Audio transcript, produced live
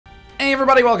Hey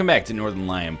everybody, welcome back to Northern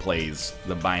Lion Plays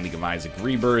The Binding of Isaac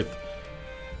Rebirth.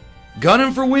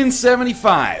 Gunning for win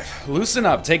 75. Loosen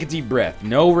up, take a deep breath.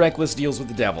 No reckless deals with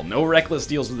the devil. No reckless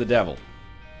deals with the devil.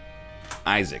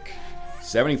 Isaac,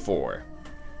 74.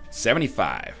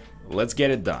 75. Let's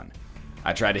get it done.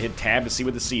 I tried to hit tab to see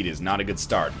what the seed is. Not a good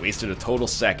start. Wasted a total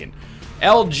second.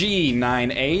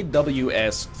 LG9A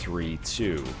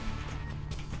WS32.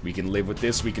 We can live with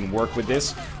this. We can work with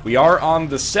this. We are on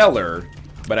the cellar,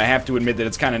 but I have to admit that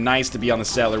it's kind of nice to be on the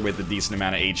cellar with a decent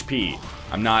amount of HP.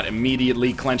 I'm not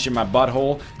immediately clenching my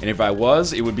butthole, and if I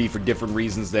was, it would be for different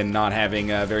reasons than not having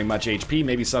very much HP.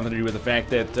 Maybe something to do with the fact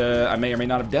that I may or may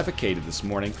not have defecated this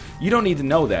morning. You don't need to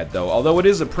know that, though. Although it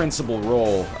is a principal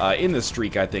role in the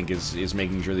streak, I think, is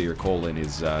making sure that your colon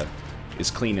is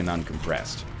clean and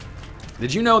uncompressed.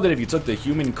 Did you know that if you took the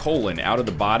human colon out of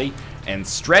the body and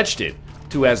stretched it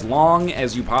to as long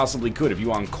as you possibly could, if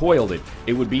you uncoiled it,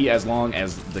 it would be as long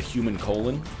as the human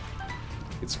colon?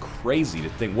 It's crazy to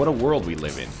think. What a world we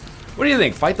live in. What do you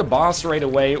think? Fight the boss right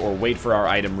away or wait for our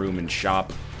item room and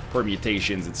shop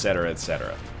permutations, etc.,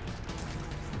 etc.?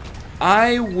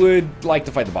 I would like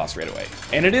to fight the boss right away.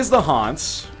 And it is the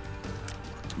Haunts,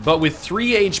 but with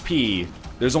 3 HP,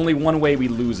 there's only one way we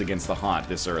lose against the Haunt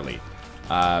this early.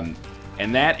 And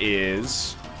that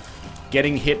is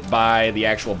getting hit by the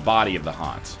actual body of the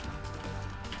Haunt.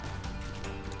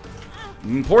 The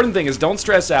important thing is don't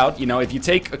stress out. You know, if you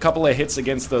take a couple of hits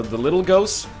against the little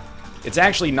ghosts, it's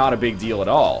actually not a big deal at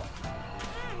all.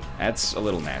 That's a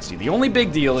little nasty. The only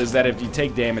big deal is that if you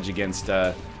take damage against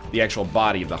the actual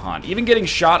body of the Haunt, even getting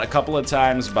shot a couple of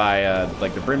times by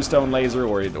like the brimstone laser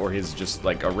or his just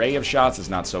like array of shots is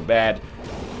not so bad.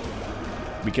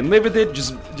 We can live with it,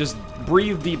 just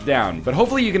breathe deep down. But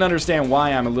hopefully you can understand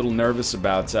why I'm a little nervous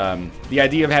about the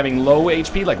idea of having low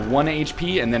HP, like 1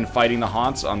 HP, and then fighting the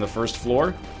Haunts on the first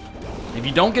floor. If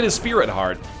you don't get a Spirit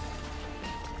Heart,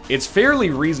 it's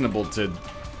fairly reasonable to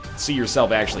see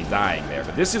yourself actually dying there.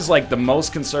 But this is like the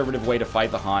most conservative way to fight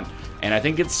the Haunt, and I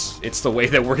think it's the way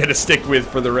that we're gonna stick with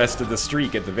for the rest of the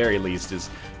streak at the very least,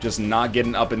 is just not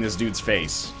getting up in this dude's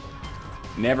face.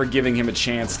 Never giving him a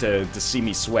chance to see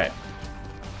me sweat.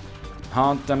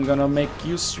 Haunt, I'm gonna make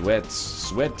you sweat,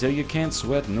 sweat till you can't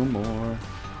sweat no more.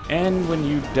 And when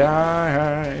you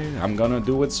die, I'm gonna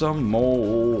do it some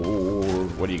more.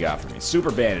 What do you got for me? Super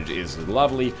Bandage is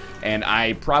lovely, and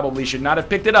I probably should not have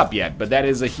picked it up yet, but that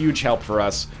is a huge help for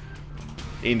us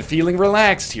in feeling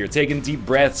relaxed here, taking deep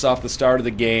breaths off the start of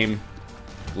the game.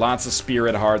 Lots of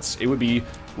Spirit Hearts. It would be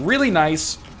really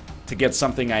nice to get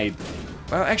something well,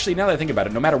 actually, now that I think about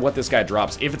it, no matter what this guy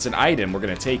drops, if it's an item, we're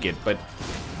gonna take it, but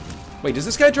wait, does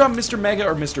this guy drop Mr. Mega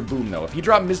or Mr. Boom, though? If he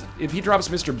drops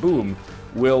Mr. Boom,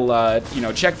 we'll, you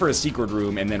know, check for a secret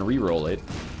room and then re-roll it.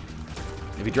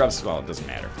 If he drops, well, it doesn't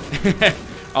matter.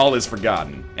 All is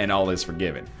forgotten, and all is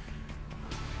forgiven.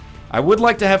 I would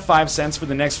like to have 5 cents for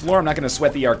the next floor. I'm not going to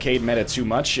sweat the arcade meta too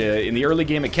much. In the early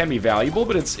game, it can be valuable,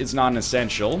 but it's not an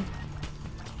essential.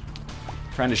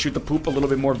 Trying to shoot the poop a little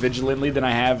bit more vigilantly than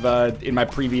I have in my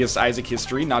previous Isaac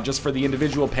history. Not just for the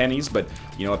individual pennies, but,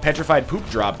 you know, a petrified poop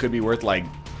drop could be worth, like,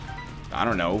 I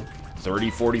don't know,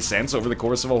 30, 40 cents over the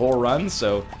course of a whole run,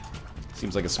 so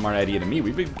seems like a smart idea to me.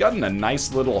 We've gotten a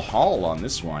nice little haul on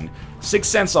this one. 6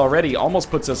 cents already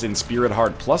almost puts us in Spirit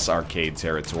Heart plus arcade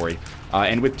territory.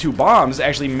 And with 2 bombs,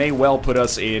 actually may well put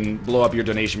us in blow up your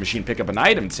donation machine, pick up an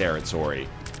item territory.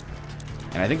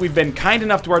 And I think we've been kind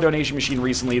enough to our donation machine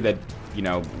recently that, you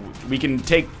know, we can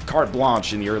take carte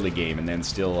blanche in the early game and then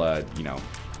still, you know,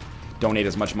 donate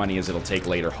as much money as it'll take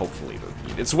later, hopefully.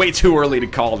 It's way too early to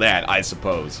call that, I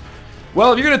suppose.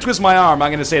 Well, if you're going to twist my arm, I'm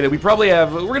going to say that we're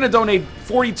going to donate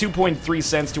 42.3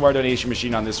 cents to our donation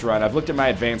machine on this run. I've looked at my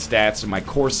advanced stats, and my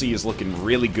Corsi is looking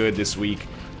really good this week.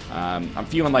 I'm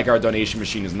feeling like our donation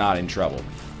machine is not in trouble.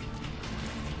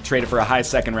 Traded for a high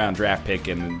second-round draft pick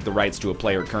and the rights to a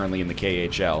player currently in the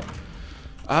KHL.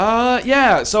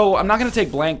 Yeah, so I'm not going to take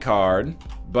blank card,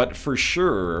 but for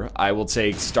sure I will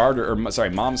take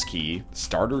Mom's Key.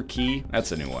 Starter Key?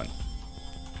 That's a new one.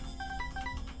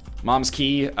 Mom's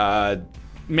Key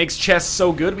makes chess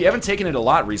so good. We haven't taken it a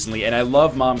lot recently, and I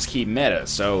love Mom's Key meta,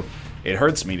 so it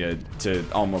hurts me to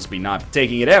almost be not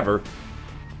taking it ever.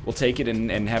 We'll take it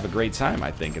and have a great time, I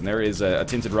think. And there is a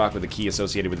Tinted Rock with a key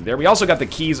associated with it there. We also got the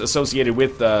keys associated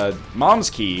with Mom's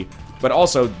Key, but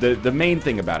also the main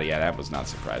thing about it, yeah, that was not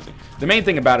surprising. The main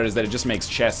thing about it is that it just makes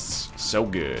chests so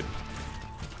good.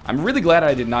 I'm really glad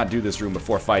I did not do this room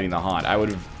before fighting the Haunt. I would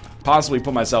have possibly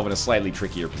put myself in a slightly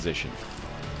trickier position.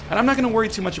 And I'm not going to worry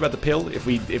too much about the pill. If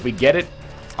we get it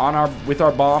with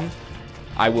our bomb,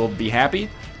 I will be happy.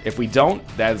 If we don't,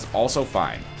 that is also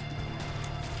fine.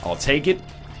 I'll take it.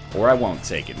 or I won't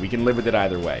take it. We can live with it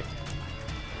either way.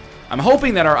 I'm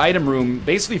hoping that our item room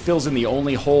basically fills in the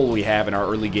only hole we have in our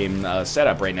early game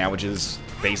setup right now, which is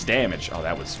base damage. Oh,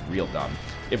 that was real dumb.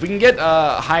 If we can get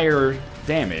higher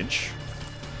damage,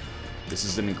 this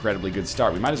is an incredibly good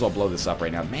start. We might as well blow this up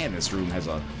right now. Man, this room has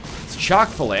it's chock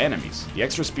full of enemies. The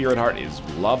extra Spirit Heart is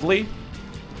lovely.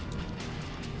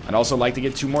 I'd also like to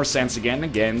get 2 more cents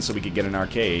again, so we could get an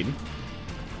arcade.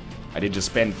 I did just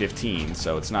spend 15,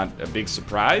 so it's not a big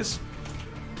surprise.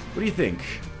 What do you think?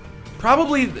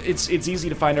 Probably it's easy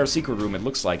to find our secret room, it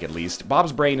looks like, at least.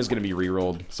 Bob's Brain is going to be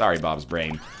rerolled. Sorry, Bob's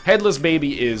Brain. Headless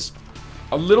Baby is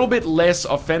a little bit less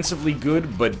offensively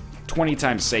good, but 20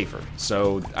 times safer.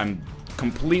 So I'm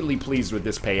completely pleased with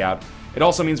this payout. It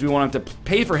also means we won't have to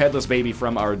pay for Headless Baby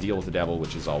from our deal with the devil,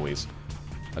 which is always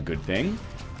a good thing.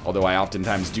 Although I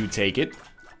oftentimes do take it.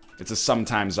 It's a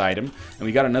sometimes item. And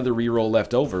we got another reroll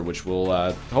left over, which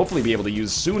we'll hopefully be able to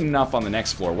use soon enough on the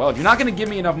next floor. Well, if you're not going to give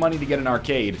me enough money to get an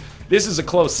arcade, this is a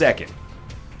close second.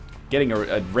 Getting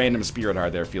a random Spirit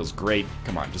Heart there feels great.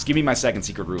 Come on, just give me my second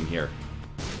secret room here.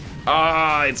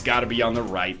 Ah, it's got to be on the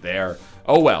right there.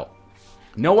 Oh well.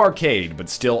 No arcade, but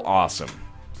still awesome.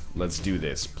 Let's do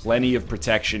this. Plenty of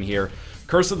protection here.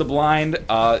 Curse of the Blind.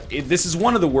 This is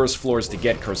one of the worst floors to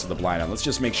get Curse of the Blind on. Let's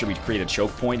just make sure we create a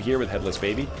choke point here with Headless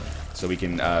Baby, so we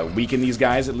can weaken these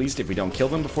guys at least if we don't kill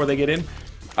them before they get in.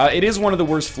 It is one of the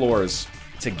worst floors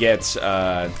to get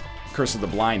Curse of the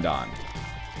Blind on.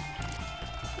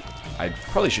 I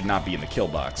probably should not be in the kill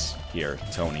box here,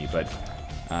 Tony, but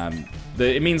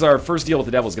it means our first deal with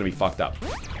the devil is going to be fucked up.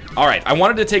 Alright, I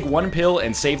wanted to take 1 pill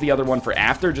and save the other one for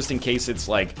after, just in case it's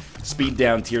like speed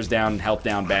down, tears down, health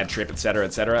down, bad trip, etc.,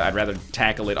 etc. I'd rather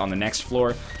tackle it on the next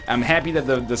floor. I'm happy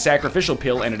that the sacrificial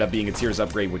pill ended up being a tears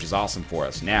upgrade, which is awesome for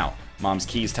us. Now, Mom's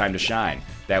Key's time to shine.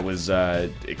 That was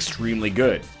extremely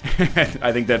good.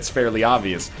 I think that's fairly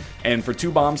obvious. And for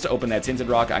 2 bombs to open that Tinted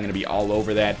Rock, I'm going to be all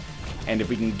over that. And if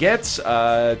we can get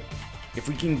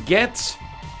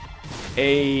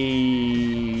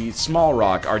a small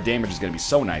rock, our damage is going to be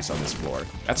so nice on this floor.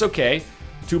 That's okay.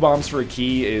 2 bombs for a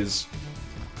key is...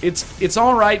 It's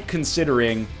alright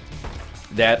considering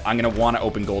that I'm going to want to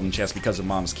open Golden Chest because of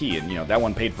Mom's Key. And, you know, that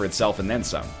one paid for itself and then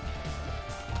some.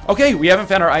 Okay, we haven't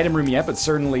found our item room yet, but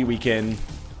certainly we can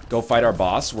go fight our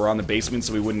boss. We're on the basement,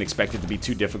 so we wouldn't expect it to be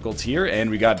too difficult here.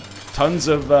 And we got tons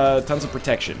of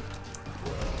protection.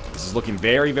 This is looking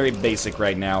very, very basic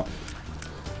right now.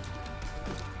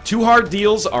 2 hard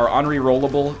deals are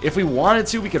unrerollable. If we wanted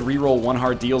to, we could reroll 1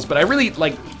 hard deals, but I really,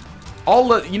 like,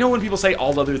 you know when people say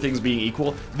all other things being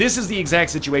equal? This is the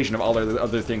exact situation of all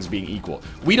other things being equal.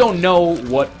 We don't know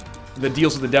what the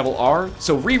deals with the devil are,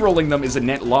 so rerolling them is a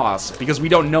net loss, because we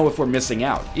don't know if we're missing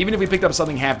out. Even if we picked up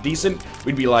something half decent,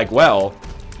 we'd be like, well,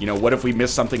 you know, what if we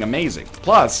missed something amazing?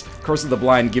 Plus, Curse of the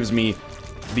Blind gives me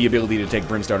the ability to take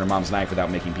Brimstone or Mom's Knife without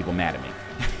making people mad at me.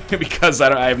 Because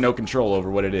I have no control over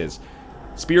what it is.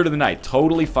 Spirit of the Night,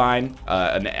 totally fine.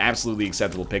 An absolutely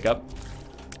acceptable pickup.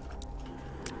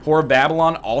 Whore of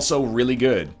Babylon, also really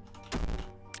good.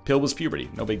 Pill was puberty,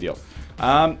 no big deal.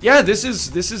 Yeah, this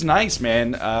is nice,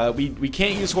 man. We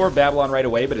can't use Whore of Babylon right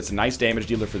away, but it's a nice damage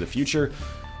dealer for the future.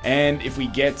 And if we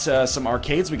get some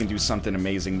arcades, we can do something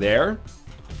amazing there.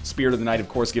 Spirit of the Night, of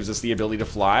course, gives us the ability to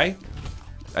fly.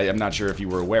 I'm not sure if you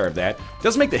were aware of that. It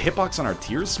does make the hitbox on our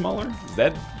tears smaller. Is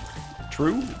that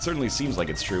true? It certainly seems like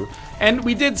it's true. And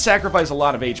we did sacrifice a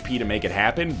lot of HP to make it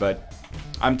happen, but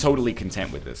I'm totally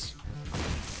content with this.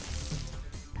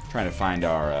 Trying to find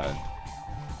our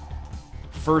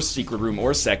first secret room,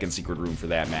 or second secret room for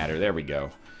that matter. There we go.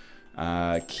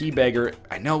 Key Beggar.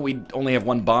 I know we only have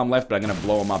 1 bomb left, but I'm going to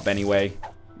blow him up anyway.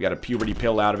 We got a puberty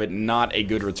pill out of it. Not a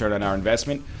good return on our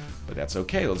investment, but that's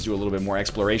okay. Let's do a little bit more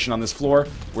exploration on this floor.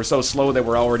 We're so slow that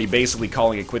we're already basically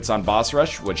calling it quits on boss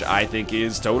rush, which I think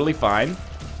is totally fine.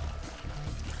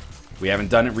 We haven't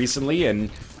done it recently, and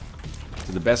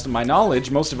to the best of my knowledge,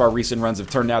 most of our recent runs have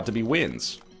turned out to be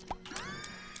wins.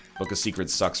 Book of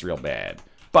Secrets sucks real bad.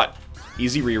 But,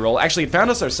 easy reroll. Actually, it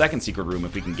found us our second secret room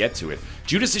if we can get to it.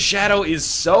 Judas's Shadow is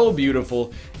so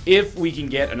beautiful if we can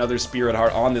get another Spirit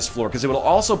Heart on this floor, because it will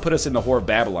also put us in the Whore of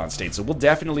Babylon state. So we'll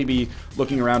definitely be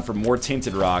looking around for more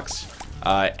Tinted Rocks.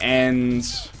 And,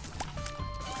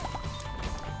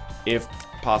 if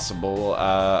possible,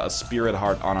 a Spirit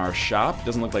Heart on our shop.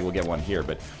 Doesn't look like we'll get one here,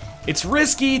 but it's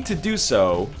risky to do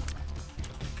so.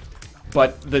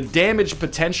 But the damage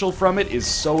potential from it is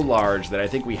so large that I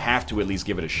think we have to at least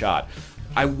give it a shot.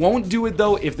 I won't do it,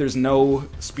 though, if there's no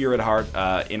Spirit Heart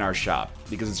in our shop,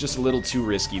 because it's just a little too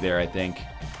risky there, I think.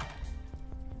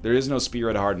 There is no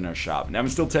Spirit Heart in our shop, and I'm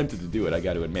still tempted to do it, I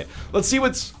gotta admit. Let's see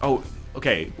what's... Oh,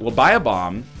 okay, we'll buy a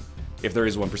bomb. if there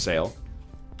is one for sale,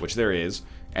 which there is.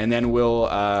 And then we'll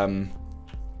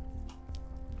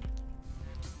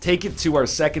take it to our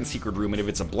second secret room, and if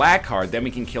it's a black card, then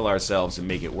we can kill ourselves and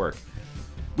make it work.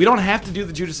 We don't have to do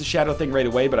the Judas' Shadow thing right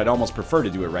away, but I'd almost prefer to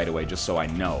do it right away, just so I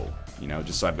know. You know,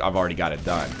 just so I've already got it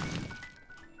done.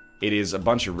 It is a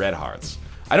bunch of red hearts.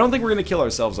 I don't think we're going to kill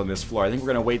ourselves on this floor. I think we're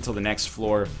going to wait till the next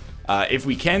floor. If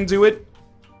we can do it,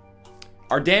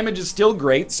 our damage is still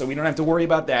great, so we don't have to worry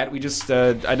about that. We just,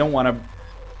 I don't want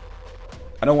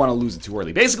to lose it too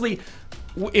early. Basically,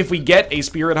 if we get a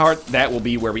Spirit Heart, that will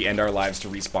be where we end our lives to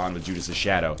respawn with Judas'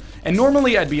 Shadow. And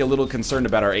normally I'd be a little concerned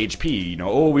about our HP. You know,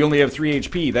 oh, we only have 3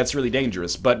 HP. That's really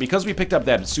dangerous. But because we picked up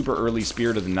that super early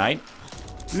Spirit of the Night,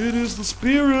 it is the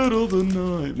Spirit of the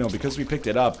Night. No, because we picked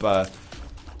it up,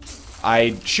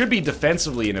 I should be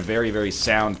defensively in a very, very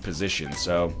sound position.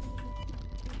 So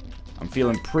I'm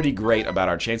feeling pretty great about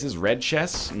our chances. Red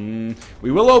chests?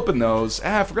 We will open those.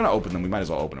 If we're going to open them, we might as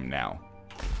well open them now.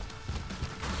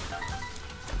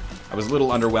 I was a little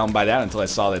underwhelmed by that until I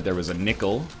saw that there was a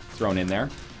nickel thrown in there.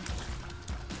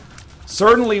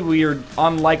 Certainly, we are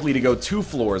unlikely to go 2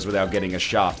 floors without getting a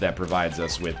shop that provides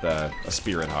us with a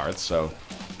Spirit Heart, so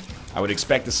I would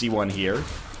expect to see one here.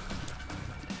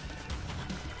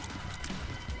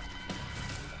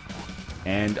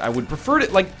 And I would prefer to,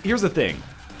 like, here's the thing.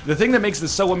 The thing that makes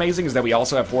this so amazing is that we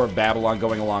also have Whore of Babylon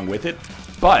going along with it.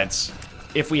 But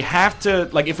if we have to,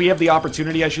 like, if we have the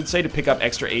opportunity, I should say, to pick up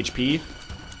extra HP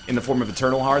in the form of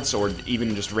Eternal Hearts or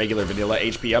even just regular vanilla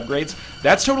HP upgrades,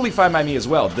 that's totally fine by me as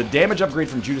well. The damage upgrade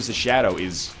from Judas' Shadow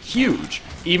is huge,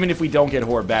 even if we don't get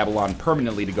Whore of Babylon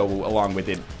permanently to go along with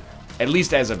it, at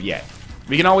least as of yet.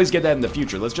 We can always get that in the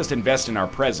future. Let's just invest in our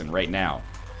present right now.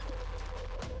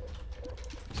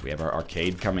 So we have our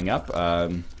arcade coming up.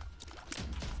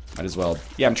 Might as well.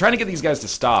 Yeah, I'm trying to get these guys to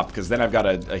stop, because then I've got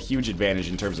a huge advantage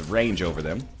in terms of range over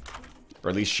them. Or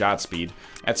at least shot speed.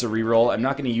 That's a reroll. I'm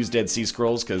not going to use Dead Sea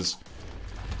Scrolls because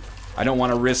I don't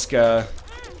want to risk. I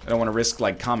don't want to risk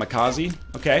like kamikaze.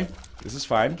 Okay, this is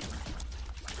fine.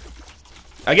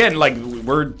 Again, like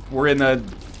we're in a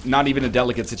not even a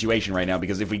delicate situation right now,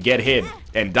 because if we get hit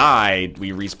and die,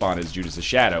 we respawn as Judas'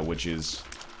 Shadow, which is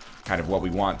kind of what we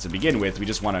want to begin with. We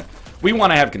just want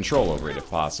to have control over it if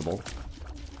possible.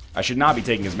 I should not be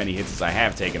taking as many hits as I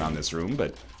have taken on this room,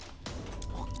 but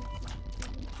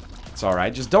it's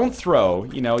alright. Just don't throw.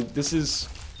 You know, this is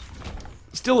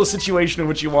still a situation in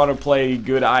which you want to play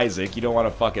good Isaac. You don't want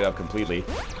to fuck it up completely.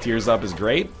 Tears Up is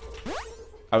great.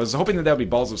 I was hoping that would be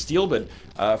Balls of Steel, but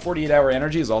 48-hour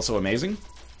energy is also amazing.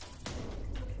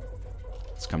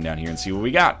 Let's come down here and see what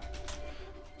we got.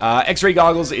 X-Ray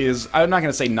Goggles is, I'm not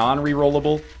going to say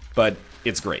non-rerollable, but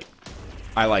it's great.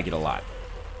 I like it a lot.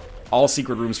 All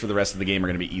secret rooms for the rest of the game are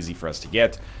going to be easy for us to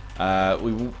get.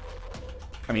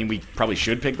 I mean, we probably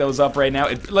should pick those up right now.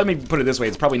 Let me put it this way.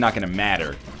 It's probably not going to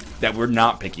matter that we're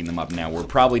not picking them up now. We're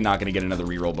probably not going to get another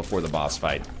reroll before the boss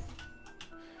fight.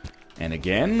 And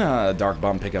again, Dark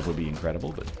Bomb pickup would be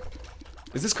incredible, but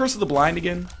is this Curse of the Blind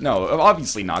again? No,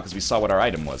 obviously not, because we saw what our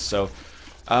item was. So,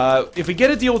 if we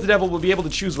get a deal with the devil, we'll be able to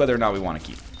choose whether or not we want to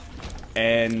keep.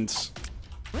 And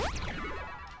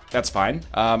that's fine.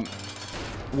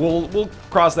 We'll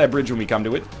cross that bridge when we come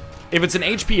to it. If it's an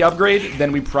HP upgrade,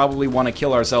 then we probably want to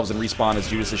kill ourselves and respawn as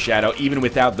Judas' Shadow, even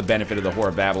without the benefit of the Whore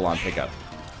of Babylon pickup.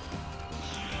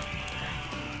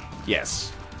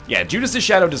 Yes. Yeah, Judas'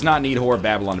 Shadow does not need Whore of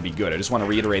Babylon to be good. I just want to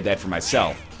reiterate that for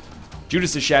myself.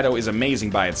 Judas' Shadow is amazing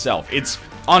by itself. It's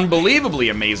unbelievably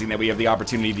amazing that we have the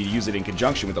opportunity to use it in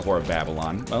conjunction with the Whore of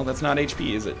Babylon. Well, that's not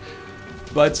HP, is it?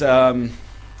 But,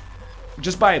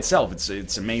 just by itself,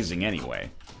 it's amazing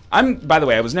anyway. By the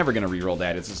way, I was never going to reroll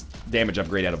that. It's a damage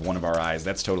upgrade out of one of our eyes.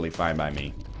 That's totally fine by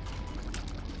me.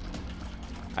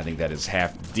 I think that is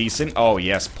half decent. Oh,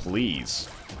 yes, please.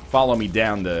 Follow me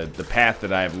down the path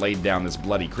that I have laid down this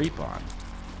bloody creep on.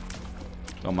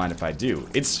 Don't mind if I do.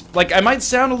 It's, like, I might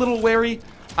sound a little wary.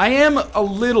 I am a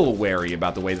little wary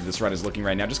about the way that this run is looking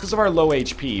right now, just because of our low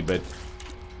HP, but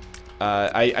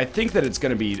I think that it's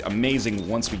going to be amazing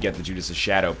once we get the Judas'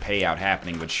 Shadow payout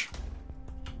happening, which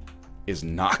is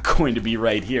not going to be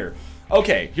right here.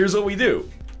 Okay, here's what we do.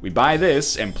 We buy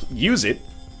this and use it,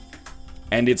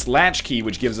 and it's Latchkey,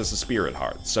 which gives us a Spirit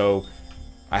Heart. So,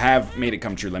 I have made it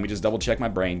come true. Let me just double check my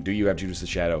brain. Do you have Judas'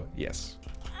 Shadow? Yes.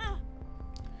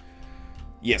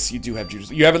 Yes, you do have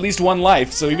Judas. You have at least one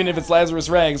life, so even if it's Lazarus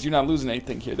Rags, you're not losing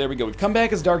anything here. There we go. We've come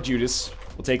back as Dark Judas.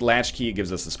 We'll take Latchkey. It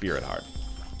gives us the Spirit Heart.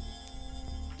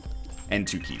 And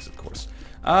 2 keys, of course.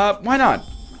 Why not?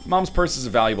 Mom's purse is a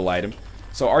valuable item.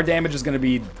 So our damage is going to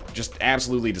be just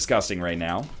absolutely disgusting right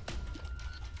now.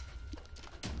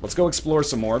 Let's go explore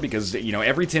some more, because, you know,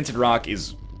 every tinted rock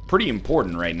is pretty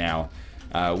important right now.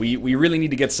 We really need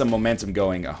to get some momentum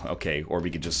going. Oh, okay, or we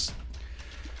could just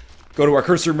go to our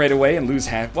curse room right away and lose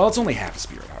half. Well, it's only half a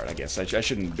Spirit Heart, I guess. I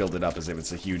shouldn't build it up as if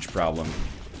it's a huge problem.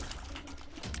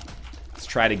 Let's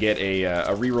try to get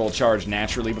a reroll charge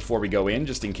naturally before we go in,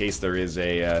 just in case there is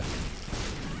an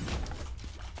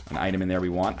item in there we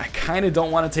want. I kind of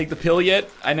don't want to take the pill yet.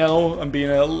 I know I'm being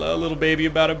a little baby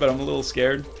about it, but I'm a little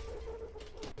scared.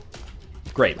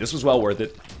 Great, this was well worth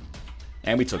it.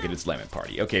 And we took it, it's Lemon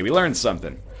Party. Okay, we learned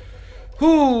something.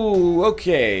 Whoo,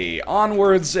 okay.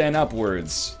 Onwards and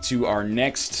upwards to our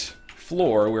next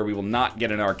floor, where we will not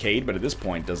get an arcade, but at this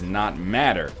point does not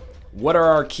matter. What are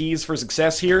our keys for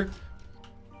success here?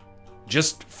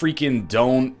 Just freaking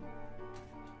don't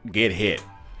get hit.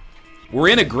 We're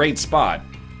in a great spot.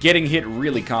 Getting hit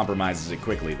really compromises it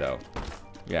quickly, though.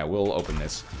 Yeah, we'll open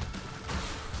this.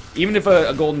 Even if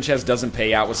a golden chest doesn't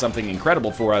pay out with something incredible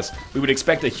for us, we would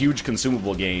expect a huge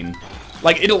consumable gain.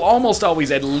 Like, it'll almost always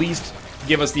at least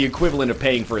give us the equivalent of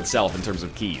paying for itself in terms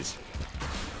of keys.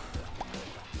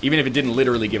 Even if it didn't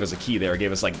literally give us a key there, it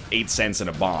gave us like 8 cents and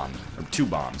a bomb. Or 2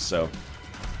 bombs, so...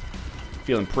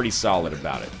 feeling pretty solid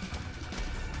about it.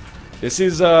 This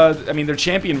is, I mean, they're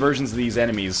champion versions of these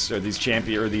enemies, or these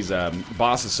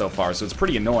bosses so far, so it's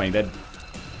pretty annoying. That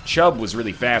Chub was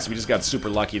really fast. We just got super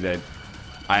lucky that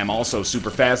I am also super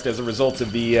fast as a result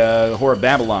of the Whore of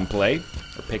Babylon play.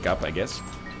 Or pickup, I guess.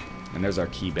 And there's our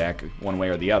key back, one way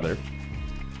or the other.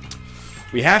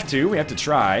 We have to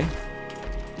try.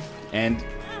 And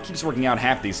it keeps working out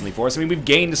half decently for us. I mean, we've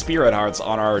gained the Spirit Hearts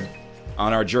on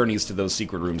our journeys to those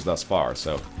secret rooms thus far,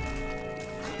 so...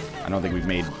 I don't think we've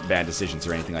made bad decisions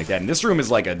or anything like that. And this room is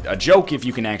like a joke if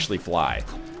you can actually fly.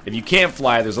 If you can't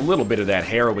fly, there's a little bit of that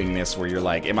harrowingness where you're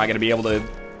like, am I going to be able to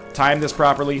time this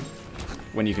properly?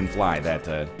 When you can fly,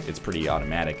 it's pretty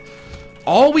automatic.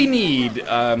 All we need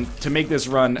to make this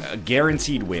run a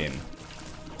guaranteed win,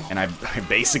 and I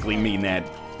basically mean that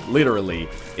literally,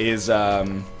 is Dark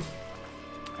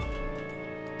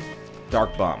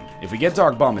Bum. If we get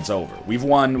Dark Bum, it's over. We've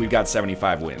won, we've got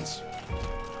 75 wins.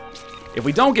 If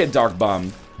we don't get Dark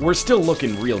Bum, we're still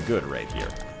looking real good right here.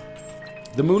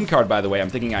 The Moon card, by the way, I'm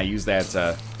thinking I use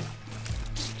that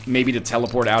maybe to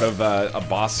teleport out of a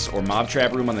boss or mob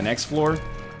trap room on the next floor.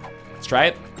 Let's try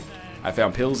it. I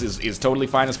found pills is totally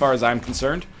fine as far as I'm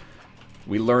concerned.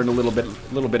 We learned a little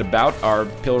bit about our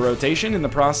pill rotation in the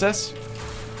process.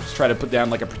 Just try to put down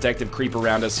like a protective creep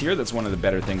around us here. That's one of the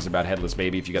better things about Headless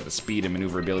Baby, if you got the speed and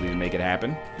maneuverability to make it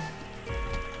happen.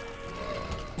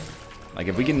 Like,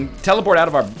 if we can teleport out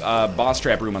of our boss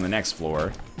trap room on the next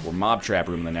floor, or mob trap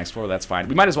room on the next floor, that's fine.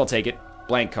 We might as well take it.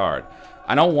 Blank card.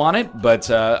 I don't want it, but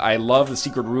I love the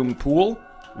secret room pool.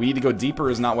 We need to go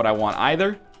deeper is not what I want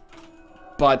either.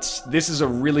 But this is a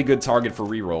really good target for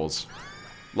rerolls.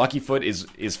 Lucky Foot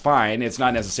is fine. It's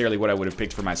not necessarily what I would have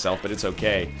picked for myself, but it's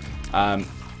okay.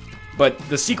 But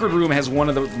the secret room has one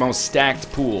of the most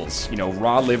stacked pools. You know,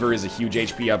 Raw Liver is a huge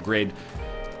HP upgrade.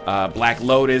 Black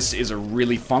Lotus is a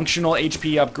really functional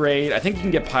HP upgrade. I think you can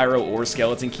get Pyro or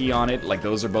Skeleton Key on it. Like,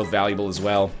 those are both valuable as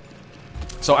well.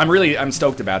 So I'm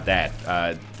stoked about that.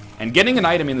 And getting an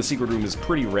item in the secret room is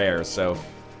pretty rare, so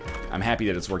I'm happy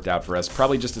that it's worked out for us.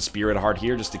 Probably just a Spirit Heart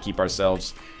here, just to keep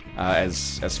ourselves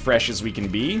as fresh as we can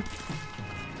be.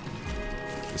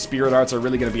 The Spirit Hearts are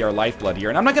really going to be our lifeblood here.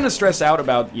 And I'm not going to stress out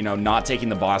about, you know, not taking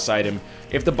the boss item.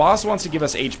 If the boss wants to give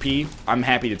us HP, I'm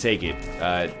happy to take it,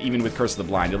 even with Curse of the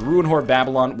Blind. The Ruin Whore of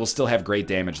Babylon will still have great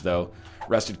damage, though.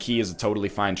 Rusted Key is a totally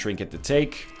fine trinket to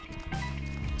take.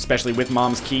 Especially with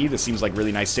Mom's Key, this seems like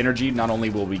really nice synergy. Not only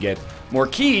will we get more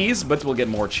keys, but we'll get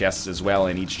more chests as well,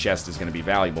 and each chest is going to be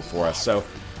valuable for us. So,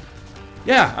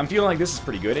 yeah, I'm feeling like this is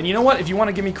pretty good. And you know what? If you want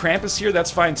to give me Krampus here,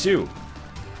 that's fine, too.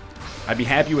 I'd be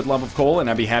happy with Lump of Coal, and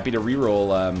I'd be happy to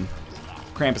reroll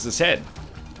Krampus's head.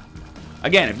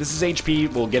 Again, if this is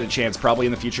HP, we'll get a chance probably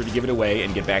in the future to give it away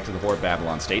and get back to the Whore of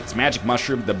Babylon state. It's Magic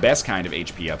Mushroom, the best kind of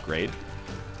HP upgrade.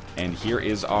 And here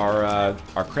is our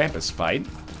Krampus fight.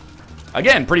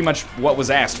 Again, pretty much what was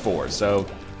asked for, so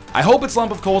I hope it's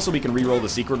Lump of Coal so we can reroll the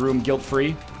secret room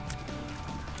guilt-free.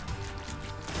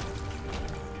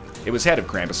 It was Head of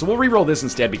Krampus, so we'll reroll this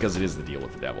instead because it is the deal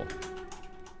with the devil.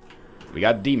 We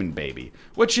got Demon Baby,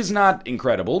 which is not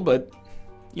incredible, but,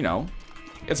 you know,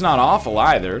 it's not awful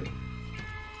either.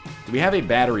 Do we have a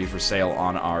battery for sale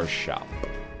on our shop?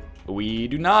 We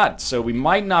do not, so we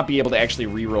might not be able to actually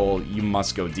reroll You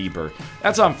Must Go Deeper.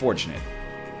 That's unfortunate.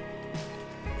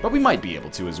 But we might be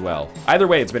able to as well. Either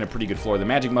way, it's been a pretty good floor. The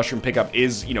Magic Mushroom pickup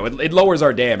is, you know, it lowers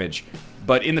our damage.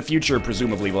 But in the future,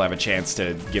 presumably, we'll have a chance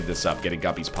to give this up, get a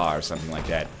Guppy's Paw or something like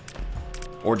that.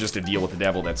 Or just a deal with the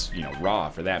devil that's, you know, raw,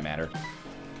 for that matter.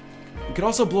 We could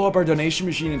also blow up our donation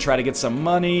machine and try to get some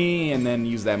money, and then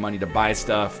use that money to buy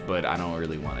stuff, but I don't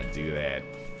really want to do that.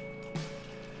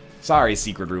 Sorry,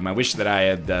 Secret Room. I wish that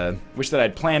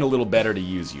I'd planned a little better to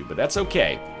use you, but that's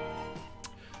okay.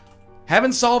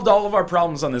 Haven't solved all of our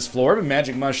problems on this floor, but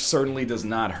Magic Mush certainly does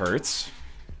not hurt.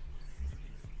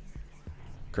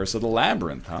 Curse of the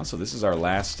Labyrinth, huh? So this is our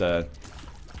last set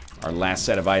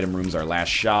of item rooms, our last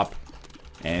shop,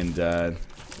 and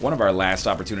one of our last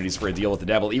opportunities for a deal with the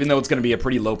devil, even though it's going to be a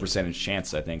pretty low percentage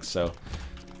chance, I think, so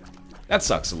that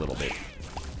sucks a little bit.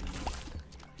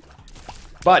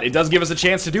 But it does give us a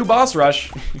chance to do boss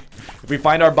rush. If we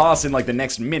find our boss in like the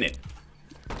next minute,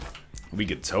 we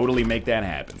could totally make that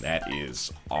happen. That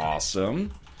is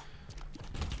awesome.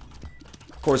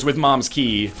 Of course, with Mom's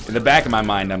Key, in the back of my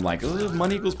mind, I'm like, oh, if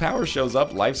money equals power shows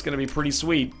up, life's gonna be pretty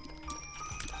sweet.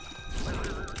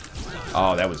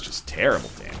 Oh, that was just terrible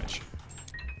damage.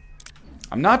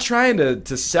 I'm not trying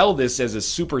to sell this as a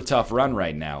super tough run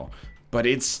right now, but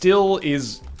it still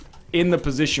is in the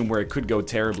position where it could go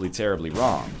terribly, terribly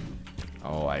wrong.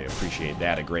 Oh, I appreciate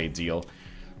that a great deal.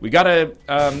 We gotta,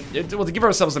 well, to give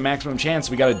ourselves the maximum chance,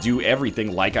 we gotta do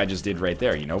everything like I just did right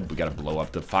there, you know? We gotta blow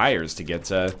up the fires to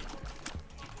get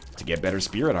better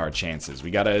Spirit Heart chances.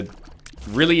 We gotta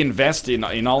really invest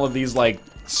in all of these, like,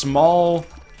 small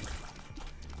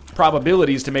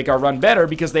probabilities to make our run better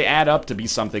because they add up to be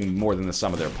something more than the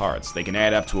sum of their parts. They can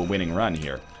add up to a winning run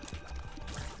here.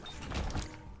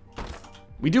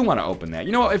 We do want to open that.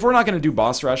 You know, if we're not going to do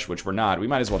boss rush, which we're not, we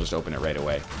might as well just open it right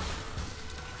away.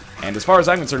 And as far as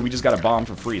I'm concerned, we just got a bomb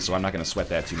for free, so I'm not going to sweat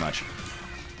that too much.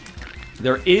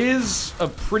 There is a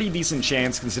pretty decent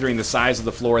chance, considering the size of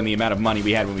the floor and the amount of money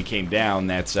we had when we came down,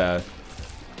 that we're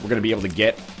going to be able to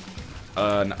get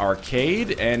an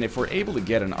arcade. And if we're able to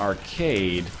get an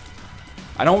arcade,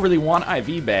 I don't really want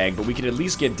IV Bag, but we could at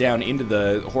least get down into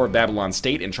the Whore of Babylon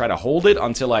state and try to hold it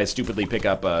until I stupidly pick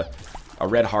up a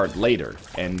red heart later.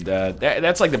 And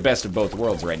that's like the best of both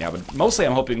worlds right now. But mostly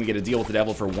I'm hoping to get a deal with the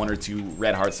devil for 1 or 2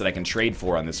 red hearts that I can trade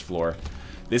for on this floor.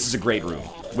 This is a great room.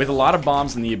 With a lot of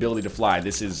bombs and the ability to fly,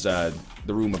 this is the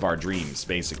room of our dreams,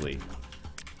 basically.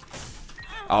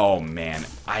 Oh, man.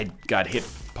 I got hit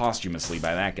posthumously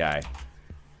by that guy.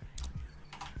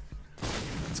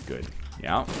 That's good.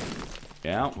 Yeah.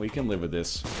 Yeah, we can live with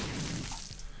this.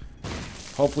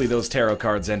 Hopefully those tarot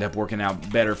cards end up working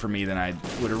out better for me than I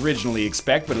would originally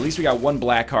expect, but at least we got 1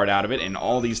 black card out of it and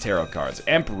all these tarot cards.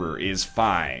 Emperor is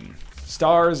fine.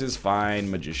 Stars is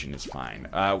fine. Magician is fine.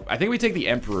 I think we take the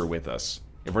Emperor with us.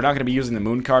 If we're not going to be using the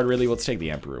Moon card, really, let's take the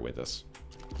Emperor with us.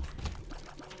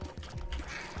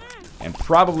 And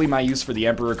probably my use for the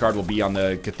Emperor card will be on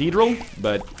the Cathedral,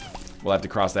 but we'll have to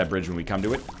cross that bridge when we come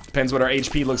to it. Depends what our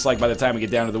HP looks like by the time we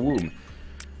get down to the womb.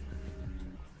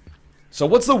 So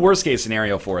what's the worst case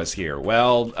scenario for us here?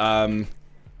 Well,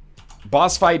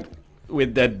 boss fight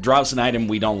that drops an item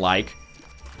we don't like.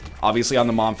 Obviously on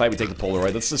the Mom fight we take the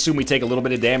Polaroid. Let's assume we take a little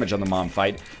bit of damage on the Mom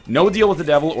fight. No deal with the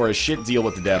devil or a shit deal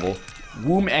with the devil.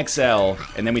 Womb XL,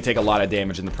 and then we take a lot of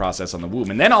damage in the process on the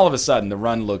womb. And then all of a sudden the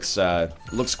run looks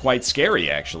quite scary,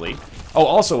 actually. Oh,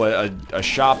 also a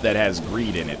shop that has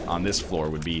greed in it on this floor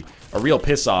would be a real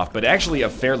piss off, but actually a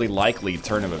fairly likely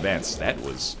turn of events. That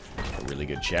was a really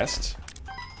good chest.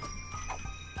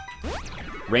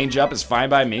 Range up is fine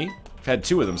by me. I've had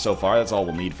 2 of them so far. That's all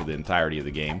we'll need for the entirety of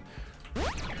the game.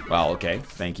 Well, okay.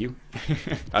 Thank you.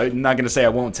 I'm not going to say I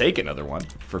won't take another one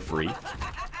for free.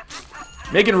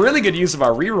 Making really good use of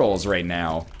our rerolls right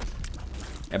now.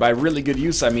 And by really good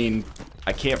use, I mean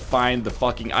I can't find the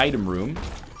fucking item room.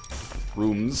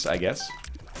 Rooms, I guess.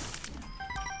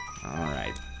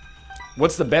 Alright.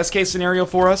 What's the best case scenario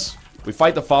for us? We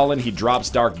fight the Fallen, he drops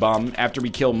Dark Bum. After we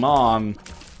kill Mom,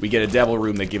 we get a devil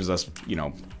room that gives us, you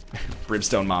know,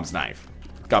 Brimstone Mom's knife.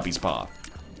 Guppy's paw.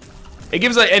 It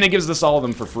gives us all of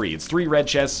them for free. It's 3 red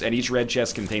chests, and each red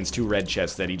chest contains 2 red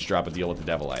chests that each drop a deal with the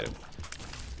devil item.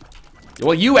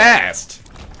 Well, you asked!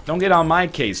 Don't get on my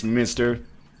case, mister.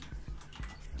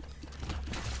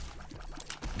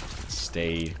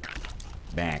 Stay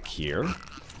back here.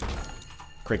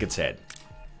 Cricket's head.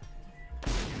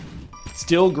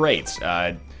 Still great.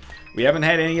 We haven't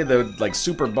had any of the, like,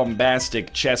 super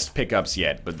bombastic chest pickups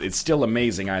yet, but it's still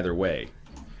amazing either way.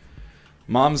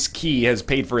 Mom's Key has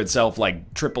paid for itself,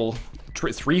 like,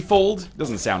 threefold?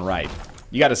 Doesn't sound right.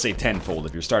 You gotta say tenfold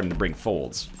if you're starting to bring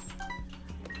folds.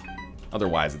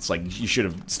 Otherwise, it's like you should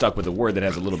have stuck with a word that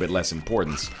has a little bit less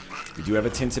importance. We do have a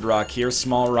tinted rock here.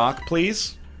 Small rock,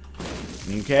 please.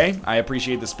 Okay, I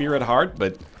appreciate the Spirit Heart,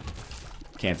 but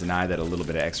can't deny that a little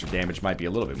bit of extra damage might be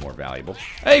a little bit more valuable.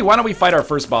 Hey, why don't we fight our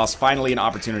first boss? Finally, an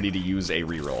opportunity to use a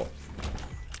reroll.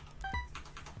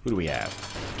 Who do we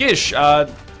have? Gish,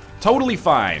 totally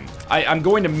fine. I'm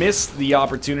going to miss the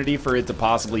opportunity for it to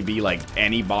possibly be, like,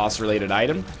 any boss-related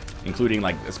item, including,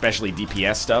 like, especially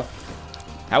DPS stuff.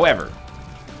 However,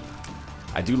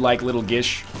 I do like little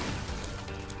Gish.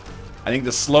 I think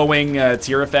the slowing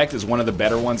tier effect is one of the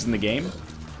better ones in the game.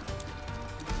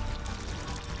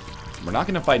 We're not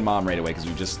going to fight Mom right away because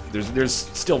we just... There's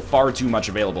still far too much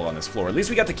available on this floor. At least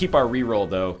we got to keep our reroll,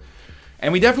 though.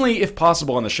 And we definitely, if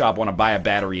possible, in the shop, want to buy a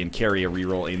battery and carry a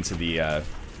reroll into the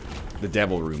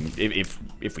Devil Room,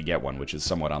 if we get one, which is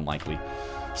somewhat unlikely.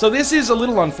 So this is a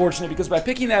little unfortunate, because by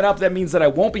picking that up, that means that I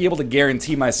won't be able to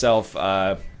guarantee myself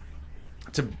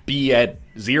to be at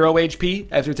 0 HP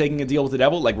after taking a deal with the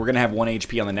Devil. Like, we're going to have 1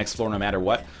 HP on the next floor no matter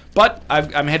what. But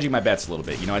I'm hedging my bets a little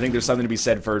bit. You know, I think there's something to be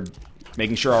said for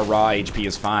making sure our raw HP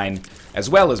is fine, as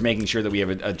well as making sure that we have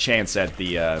a chance at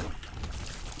the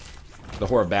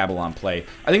Whore of Babylon play.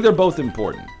 I think they're both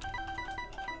important.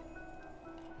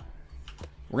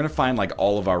 We're gonna find, like,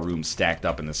 all of our rooms stacked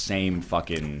up in the same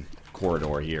fucking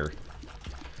corridor here.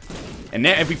 And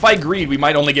now, if we fight Greed, we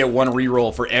might only get 1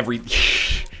 reroll for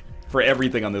for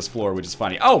everything on this floor, which is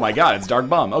funny. Oh my god, it's Dark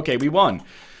Bum. Okay, we won.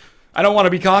 I don't want to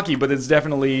be cocky, but it's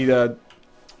definitely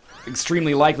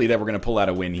extremely likely that we're going to pull out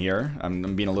a win here.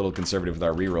 I'm being a little conservative with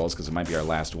our rerolls because it might be our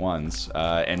last ones.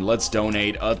 And let's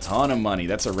donate a ton of money.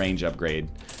 That's a range upgrade,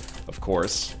 of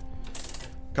course.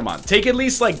 Come on, take at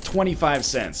least like 25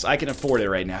 cents. I can afford it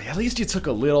right now. At least you took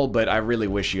a little, but I really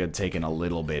wish you had taken a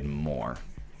little bit more.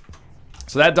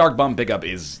 So that Dark Bum pickup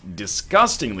is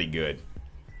disgustingly good.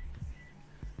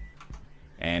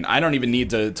 And I don't even need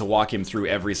to walk him through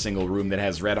every single room that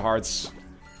has red hearts.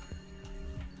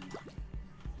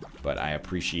 But I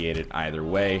appreciate it either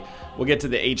way. We'll get to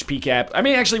the HP cap. I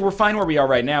mean, actually, we're fine where we are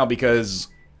right now because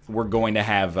we're going to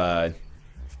have the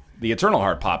Eternal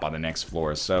Heart pop on the next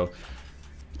floor. So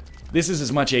this is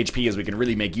as much HP as we can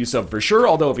really make use of for sure.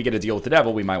 Although if we get a deal with the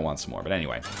Devil, we might want some more. But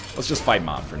anyway, let's just fight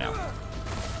Mom for now.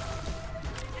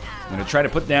 I'm going to try to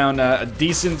put down a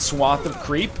decent swath of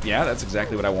creep. Yeah, that's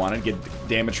exactly what I wanted. Get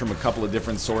damage from a couple of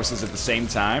different sources at the same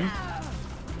time.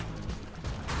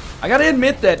 I gotta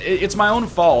admit that it's my own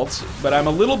fault, but I'm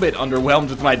a little bit underwhelmed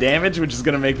with my damage, which is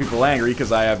gonna make people angry,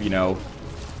 because I have, you know,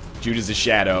 Judas'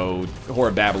 Shadow, Whore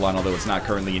of Babylon, although it's not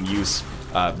currently in use,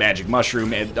 Magic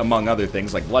Mushroom, and among other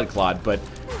things, like Blood Clot, but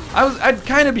I'd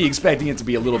kind of be expecting it to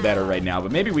be a little better right now,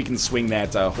 but maybe we can swing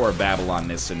that Whore of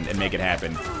Babylon-ness and make it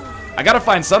happen. I gotta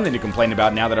find something to complain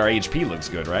about now that our HP looks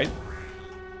good, right?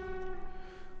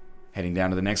 Heading down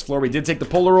to the next floor. We did take the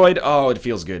Polaroid. Oh, it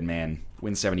feels good, man.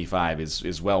 Win 75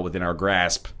 is well within our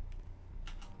grasp.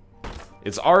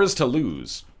 It's ours to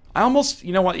lose. I almost,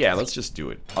 you know what? Yeah, let's just do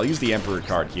it. I'll use the Emperor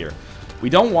card here. We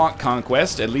don't want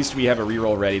Conquest. At least we have a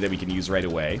reroll ready that we can use right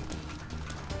away.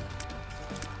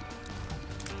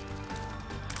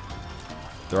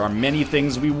 There are many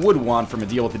things we would want from a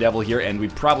deal with the Devil here, and we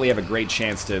probably have a great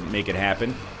chance to make it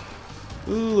happen.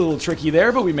 Ooh, a little tricky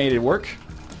there, but we made it work.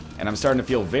 And I'm starting to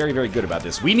feel very, very good about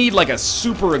this. We need, like, a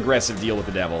super aggressive deal with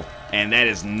the Devil, and that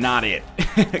is not it.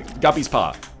 Guppy's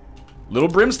Paw. Little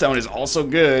Brimstone is also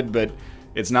good, but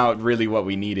it's not really what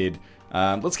we needed.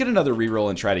 Let's get another reroll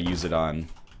and try to use it on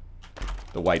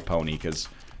the White Pony, because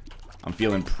I'm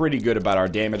feeling pretty good about our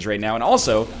damage right now. And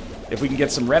also, if we can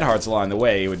get some red hearts along the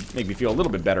way, it would make me feel a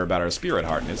little bit better about our spirit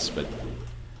heartness, but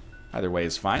either way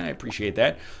is fine. I appreciate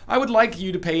that. I would like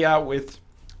you to pay out with...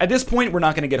 At this point, we're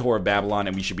not going to get Whore of Babylon,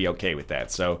 and we should be okay with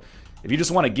that. So, if you just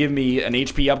want to give me an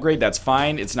HP upgrade, that's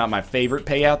fine. It's not my favorite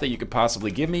payout that you could possibly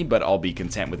give me, but I'll be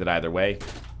content with it either way.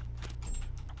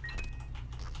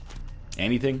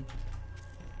 Anything?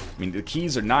 I mean, the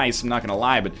keys are nice, I'm not going to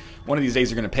lie, but one of these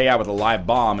days you're going to pay out with a live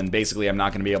bomb, and basically I'm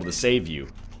not going to be able to save you.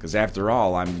 Because after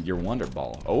all, I'm your Wonder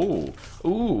Ball. Oh,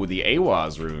 ooh, the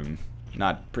Awaz rune.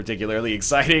 Not particularly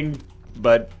exciting,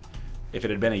 but if it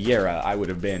had been a Yera, I would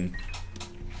have been...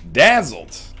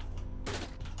 dazzled.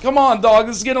 Come on, dog.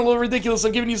 This is getting a little ridiculous.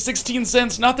 I'm giving you 16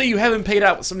 cents. Not that you haven't paid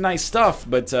out some nice stuff,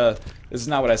 but this is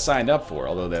not what I signed up for.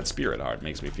 Although that Spirit Heart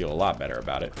makes me feel a lot better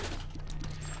about it.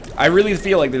 I really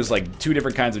feel like there's like 2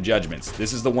 different kinds of judgments.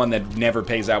 This is the one that never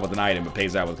pays out with an item, but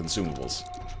pays out with consumables.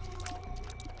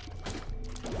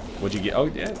 What'd you get? Oh,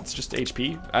 yeah, it's just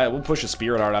HP. We'll push a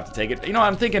Spirit Heart off to take it. You know,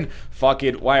 I'm thinking, fuck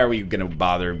it. Why are we going to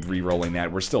bother re-rolling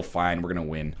that? We're still fine. We're going to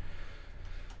win.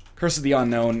 Curse of the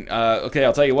Unknown. Okay,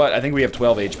 I'll tell you what. I think we have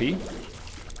 12 HP.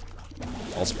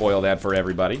 I'll spoil that for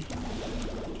everybody.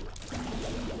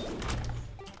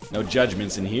 No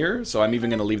judgments in here, so I'm even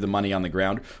going to leave the money on the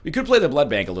ground. We could play the Blood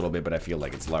Bank a little bit, but I feel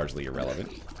like it's largely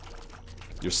irrelevant.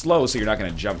 You're slow, so you're not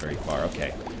going to jump very far.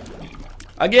 Okay.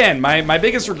 Again, my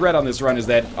biggest regret on this run is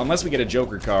that unless we get a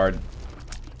Joker card,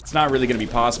 it's not really going to be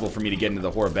possible for me to get into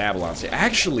the Whore of Babylon. So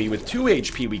actually, with 2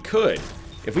 HP, we could.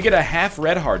 If we get a half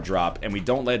red heart drop and we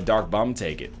don't let Dark Bum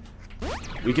take it,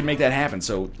 we can make that happen.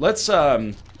 So let's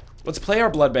play our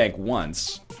blood bank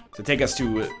once to take us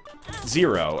to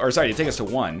 0, or sorry, to take us to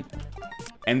 1.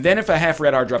 And then if a half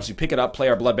red heart drops, we pick it up, play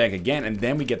our blood bank again, and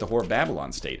then we get the Whore of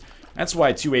Babylon state. That's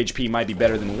why 2 HP might be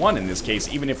better than 1 in this case,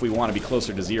 even if we want to be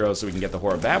closer to 0 so we can get the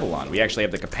Whore of Babylon. We actually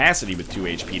have the capacity with 2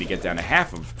 HP to get down to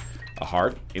half of a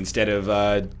heart, instead of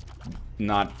that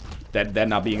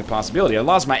not being a possibility. I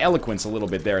lost my eloquence a little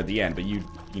bit there at the end, but you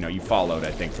know, you followed, I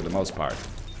think, for the most part.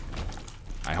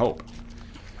 I hope.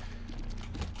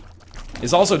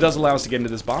 This also does allow us to get into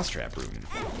this boss trap room.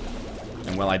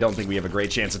 And well, I don't think we have a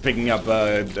great chance of picking up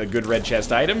a good red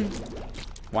chest item.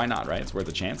 Why not, right? It's worth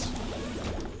a chance.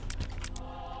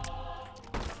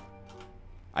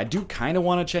 I do kind of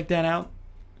want to check that out.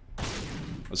 I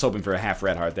was hoping for a half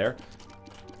red heart there.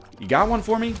 You got one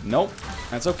for me? Nope.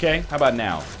 That's okay. How about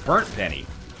now? Burnt Penny.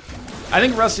 I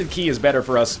think Rusted Key is better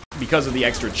for us because of the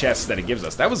extra chests that it gives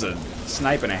us. That was a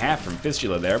snipe and a half from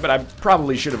Fistula there, but I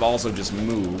probably should have also just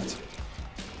moved.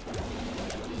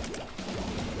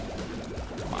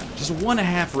 Come on, just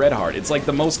 1.5 red heart. It's like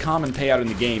the most common payout in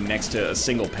the game next to a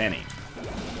single penny.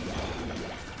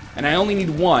 And I only need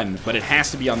 1, but it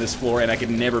has to be on this floor, and I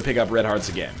can never pick up red hearts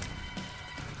again.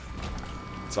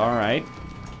 It's alright.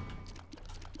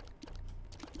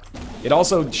 It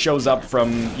also shows up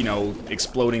from, you know,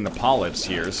 exploding the polyps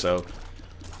here, so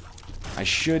I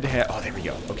should have... Oh, there we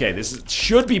go. Okay,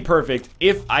 should be perfect.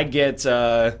 If I get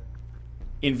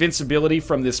invincibility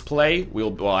from this play,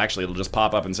 well, actually, it'll just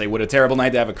pop up and say, what a terrible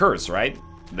night to have a curse, right?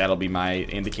 That'll be my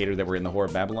indicator that we're in the Whore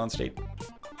of Babylon state.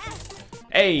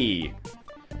 Hey!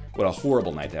 What a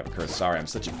horrible night to have a curse. Sorry, I'm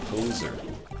such a poser.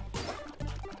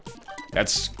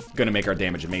 That's gonna make our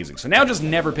damage amazing. So now just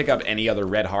never pick up any other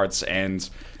red hearts, and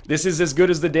this is as good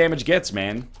as the damage gets,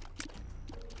 man.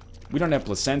 We don't have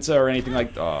placenta or anything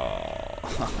like... Oh.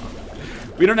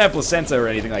 We don't have placenta or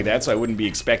anything like that, so I wouldn't be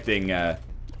expecting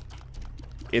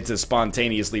it to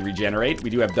spontaneously regenerate. We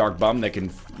do have Dark Bum that can,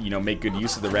 you know, make good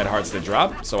use of the red hearts that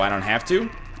drop, so I don't have to.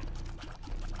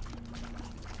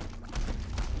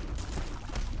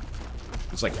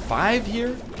 It's like 5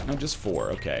 here? No, just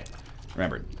 4. Okay.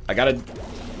 Remember, I gotta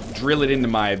drill it into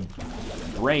my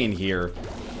brain here.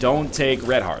 Don't take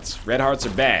red hearts. Red hearts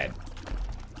are bad.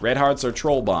 Red hearts are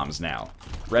troll bombs now.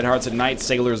 Red hearts at night,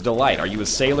 sailor's delight. Are you a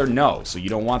sailor? No, so you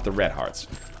don't want the red hearts.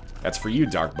 That's for you,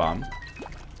 Dark Bomb.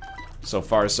 So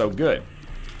far, so good.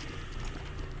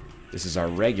 This is our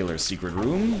regular secret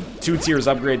room. 2 tiers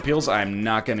upgrade pills I'm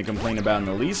not going to complain about in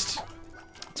the least.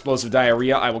 Explosive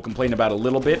diarrhea I will complain about a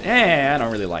little bit, and I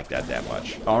don't really like that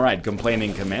much. Alright,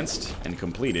 complaining commenced and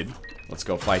completed. Let's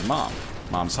go fight Mom.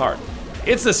 Mom's heart.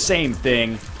 It's the same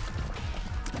thing.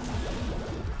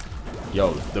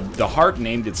 Yo, the heart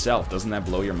named itself. Doesn't that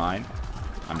blow your mind?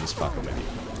 I'm just fucking with you.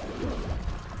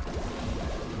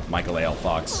 Michael A.L.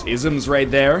 Fox. Isms right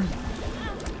there.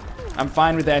 I'm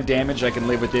fine with that damage. I can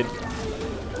live with it.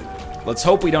 Let's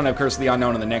hope we don't have Curse of the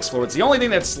Unknown on the next floor. It's the only thing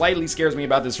that slightly scares me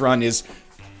about this run is,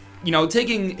 you know,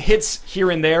 taking hits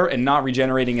here and there and not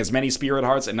regenerating as many spirit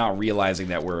hearts and not realizing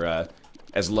that we're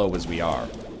as low as we are.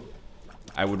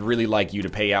 I would really like you to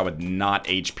pay out with not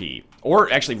HP.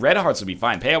 Or, actually, red hearts would be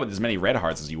fine. Pay out with as many red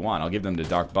hearts as you want. I'll give them to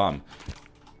Dark Bum.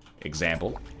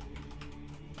 Example.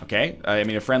 Okay, I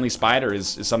mean, a friendly spider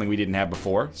is something we didn't have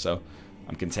before, so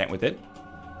I'm content with it.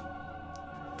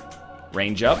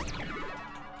 Range up.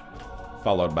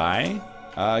 Followed by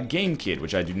Game Kid,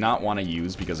 which I do not want to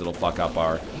use because it'll fuck up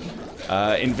our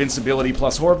invincibility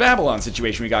plus Whore of Babylon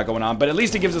situation we got going on, but at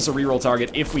least it gives us a reroll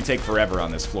target if we take forever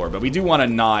on this floor. But we do want to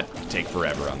not take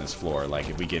forever on this floor. Like,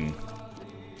 if we can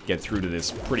get through to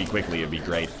this pretty quickly, it'd be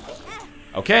great.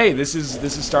 Okay, this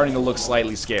is starting to look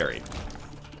slightly scary.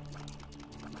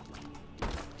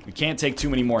 We can't take too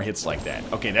many more hits like that.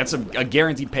 Okay, that's a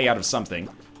guaranteed payout of something.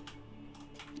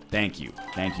 Thank you.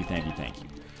 Thank you, thank you, thank you.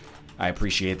 I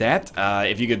appreciate that.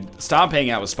 If you could stop hanging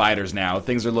out with spiders now,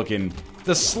 things are looking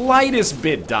the slightest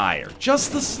bit dire.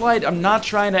 Just the slight. I'm not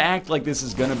trying to act like this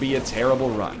is going to be a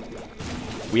terrible run.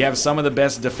 We have some of the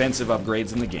best defensive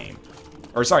upgrades in the game.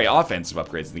 Or, sorry, offensive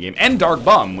upgrades in the game. And Dark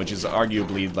Bum, which is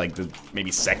arguably, like, the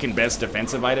maybe second best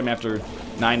defensive item after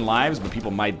 9 lives, but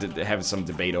people might have some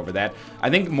debate over that. I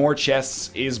think more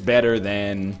chests is better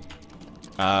than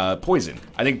poison.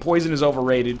 I think poison is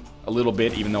overrated a little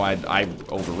bit, even though I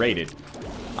overrate it.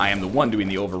 I am the one doing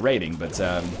the overrating, but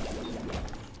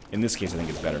in this case, I think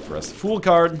it's better for us. The Fool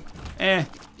card,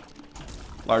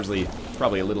 largely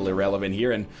probably a little irrelevant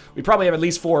here, and we probably have at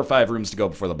least 4 or 5 rooms to go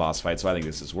before the boss fight, so I think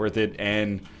this is worth it.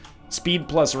 And Speed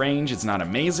plus range, it's not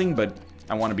amazing, but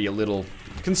I want to be a little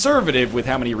conservative with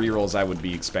how many rerolls I would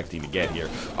be expecting to get here.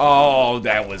 Oh,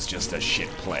 that was just a shit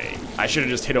play. I should have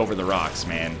just hit over the rocks,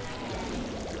 man.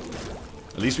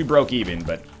 At least we broke even,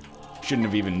 but shouldn't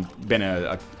have even been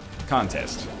a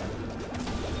contest.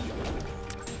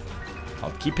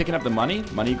 I'll keep picking up the money.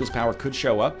 Money equals power could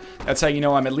show up. That's how you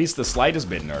know I'm at least the slightest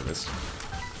bit nervous.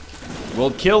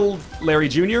 We'll kill Larry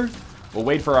Jr., we'll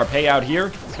wait for our payout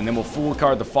here, and then we'll fool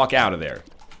card the fuck out of there.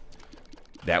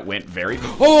 That went very...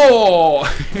 Oh!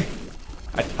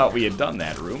 I thought we had done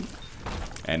that room.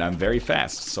 And I'm very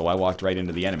fast, so I walked right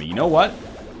into the enemy. You know what?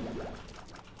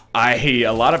 A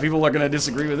lot of people are going to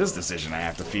disagree with this decision, I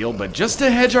have to feel, but just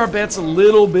to hedge our bets a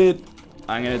little bit,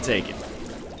 I'm going to take it.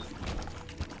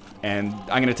 And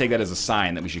I'm going to take that as a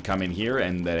sign that we should come in here,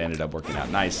 and that ended up working out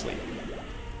nicely.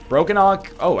 Broken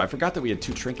Ankh. Oh, I forgot that we had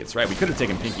 2 trinkets, right? We could have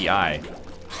taken Pinky Eye.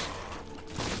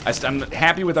 I'm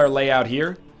happy with our layout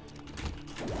here.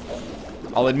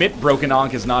 I'll admit Broken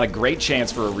Ankh is not a great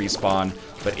chance for a respawn,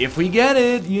 but if we get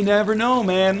it, you never know,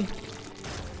 man.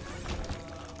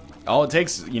 All it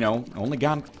takes, you know, only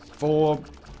got 4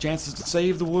 chances to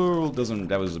save the world.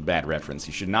 That was a bad reference.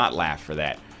 You should not laugh for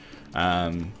that.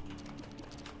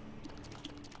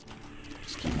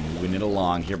 Just keep moving it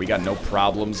along here. We got no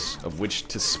problems of which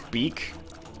to speak.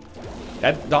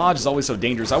 That dodge is always so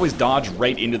dangerous. I always dodge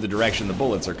right into the direction the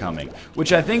bullets are coming,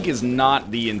 which I think is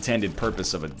not the intended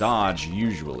purpose of a dodge,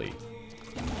 usually.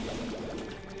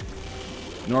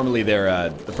 Normally,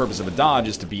 the purpose of a dodge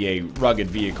is to be a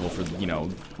rugged vehicle for, you know,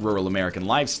 rural American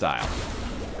lifestyle.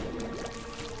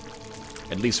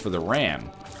 At least for the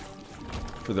Ram.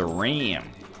 For the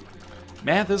Ram.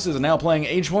 Mathis is now playing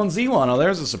H1Z1. Oh,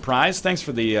 there's a surprise. Thanks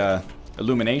for the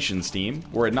Illumination Steam.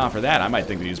 Were it not for that, I might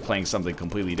think that he was playing something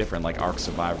completely different, like Ark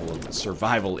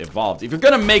Survival Evolved. If you're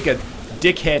gonna make a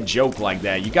dickhead joke like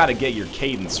that, you gotta get your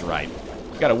cadence right.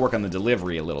 You gotta work on the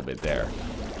delivery a little bit there.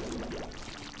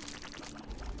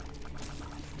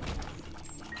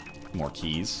 More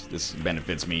keys. This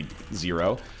benefits me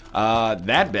 0.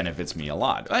 That benefits me a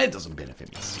lot. It doesn't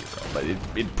benefit me 0, but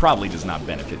it probably does not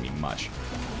benefit me much.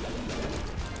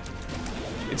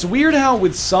 It's weird how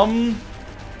with some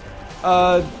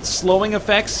slowing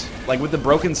effects, like with the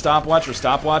broken stopwatch or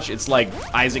stopwatch, it's like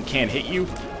Isaac can't hit you,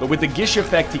 but with the Gish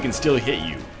effect, he can still hit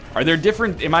you. Are there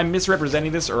different, am I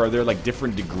misrepresenting this, or are there like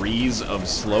different degrees of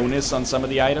slowness on some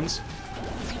of the items?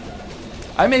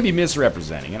 I may be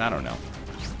misrepresenting it, I don't know.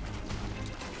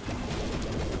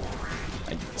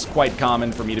 It's quite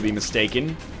common for me to be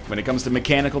mistaken when it comes to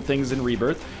mechanical things in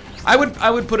Rebirth. I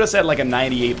would put us at like a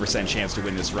 98% chance to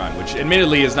win this run, which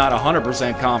admittedly is not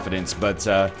 100% confidence, but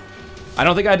I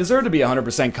don't think I deserve to be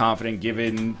 100% confident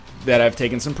given that I've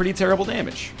taken some pretty terrible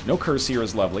damage. No curse here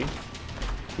is lovely.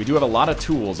 We do have a lot of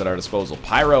tools at our disposal.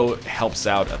 Pyro helps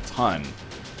out a ton.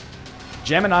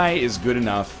 Gemini is good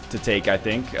enough to take, I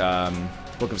think.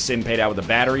 Book of Sin paid out with a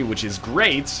battery, which is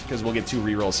great, because we'll get 2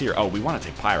 rerolls here. Oh, we want to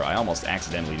take Pyro. I almost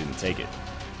accidentally didn't take it.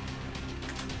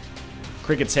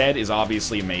 Cricket's Head is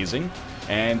obviously amazing.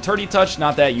 And Turdy Touch,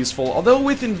 not that useful. Although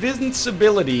with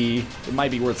Invincibility, it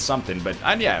might be worth something. But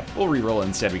yeah, we'll reroll it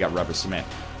instead. We got Rubber Cement.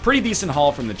 Pretty decent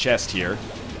haul from the chest here.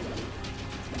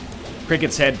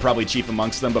 Cricket's Head, probably chief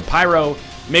amongst them. But Pyro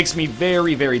makes me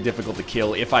very, very difficult to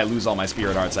kill. If I lose all my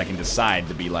Spirit Arts, I can decide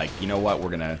to be like, you know what, we're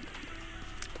gonna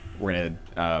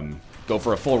go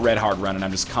for a full red heart run, and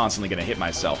I'm just constantly gonna hit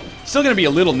myself. Still gonna be a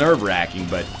little nerve-wracking,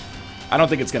 but I don't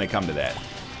think it's gonna come to that.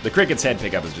 The Cricket's Head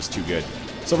pickup is just too good.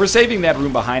 So we're saving that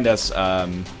room behind us,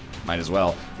 might as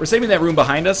well. We're saving that room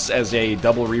behind us as a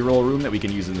double reroll room that we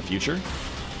can use in the future.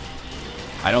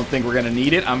 I don't think we're gonna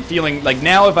need it. I'm feeling like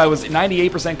now, if I was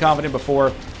 98% confident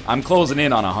before, I'm closing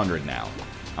in on 100 now.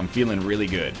 I'm feeling really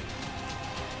good.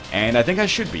 And I think I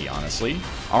should be, honestly.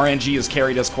 RNG has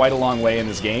carried us quite a long way in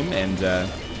this game, and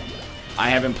I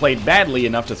haven't played badly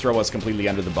enough to throw us completely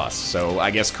under the bus. So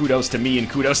I guess kudos to me and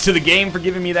kudos to the game for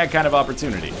giving me that kind of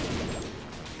opportunity.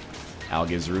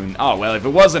 Algiz Rune. Oh, well, if it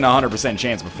wasn't a 100%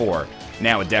 chance before,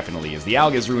 now it definitely is. The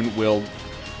Algiz Rune will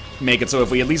make it so if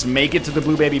we at least make it to the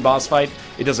Blue Baby boss fight,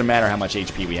 it doesn't matter how much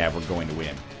HP we have, we're going to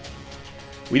win.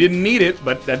 We didn't need it,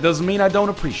 but that doesn't mean I don't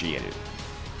appreciate it.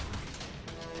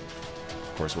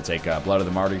 Of course, we'll take Blood of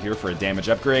the Martyr here for a damage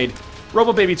upgrade.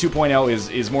 Robo Baby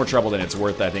 2.0 is more trouble than it's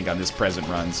worth, I think, on this present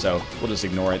run, so we'll just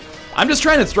ignore it. I'm just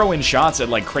trying to throw in shots at,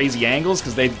 like, crazy angles,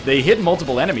 because they hit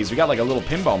multiple enemies. We got, like, a little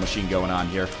pinball machine going on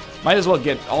here. Might as well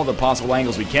get all the possible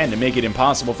angles we can to make it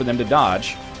impossible for them to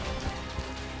dodge.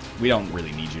 We don't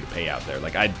really need you to pay out there.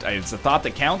 Like, it's a thought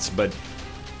that counts, but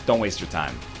don't waste your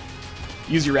time.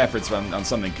 Use your efforts on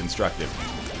something constructive.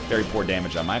 Very poor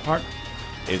damage on my part.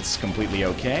 It's completely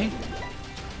okay.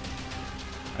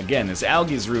 Again, this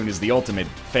Alga's Rune is the ultimate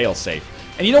failsafe.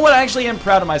 And you know what? I actually am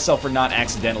proud of myself for not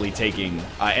accidentally taking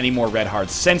any more red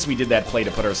hearts since we did that play to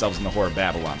put ourselves in the Whore of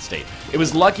Babylon state. It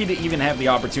was lucky to even have the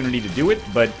opportunity to do it,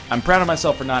 but I'm proud of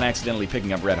myself for not accidentally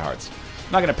picking up red hearts.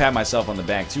 I'm not going to pat myself on the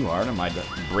back too hard. I might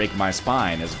break my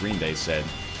spine, as Green Day said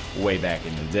way back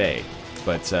in the day.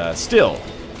 But still,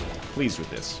 pleased with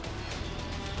this.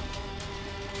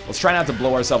 Let's try not to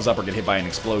blow ourselves up or get hit by an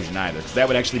explosion either, because that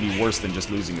would actually be worse than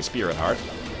just losing the Spirit Heart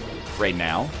right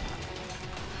now.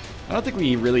 I don't think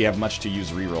we really have much to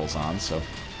use rerolls on, so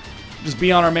just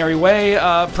be on our merry way.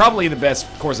 Probably the best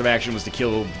course of action was to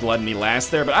kill Gluttony last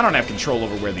there, but I don't have control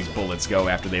over where these bullets go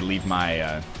after they leave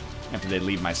my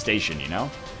station, you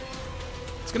know?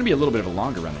 It's going to be a little bit of a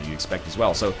longer run than you expect as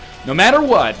well. So no matter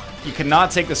what, you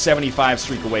cannot take the 75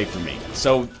 streak away from me.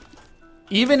 So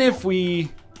even if we...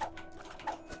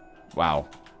 Wow.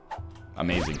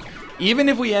 Amazing. Even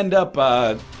if we end up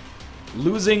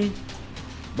losing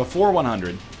before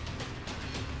 100...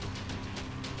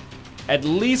 At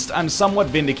least I'm somewhat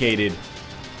vindicated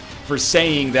for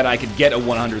saying that I could get a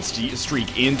 100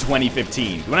 streak in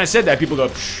 2015. When I said that, people go,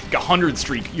 100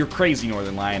 streak, you're crazy,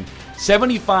 Northern Lion.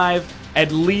 75,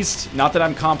 at least, not that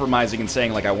I'm compromising and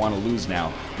saying like I want to lose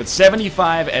now, but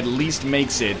 75 at least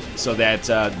makes it so that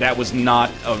that was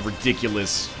not a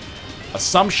ridiculous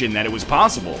assumption that it was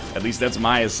possible. At least that's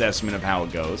my assessment of how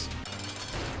it goes.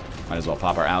 Might as well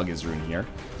pop our Alga's Rune here.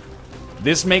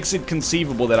 This makes it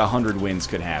conceivable that 100 wins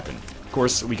could happen. Of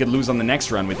course, we could lose on the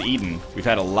next run with Eden. We've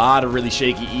had a lot of really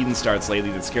shaky Eden starts lately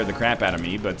that scared the crap out of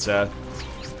me, but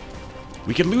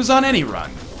we could lose on any run.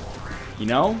 You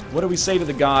know? What do we say to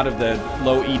the god of the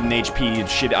low Eden HP and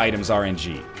shit items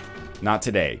RNG? Not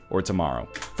today or tomorrow.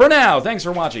 For now, thanks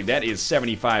for watching. That is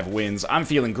 75 wins. I'm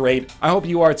feeling great. I hope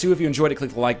you are too. If you enjoyed it,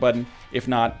 click the like button. If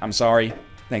not, I'm sorry.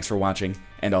 Thanks for watching,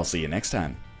 and I'll see you next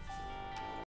time.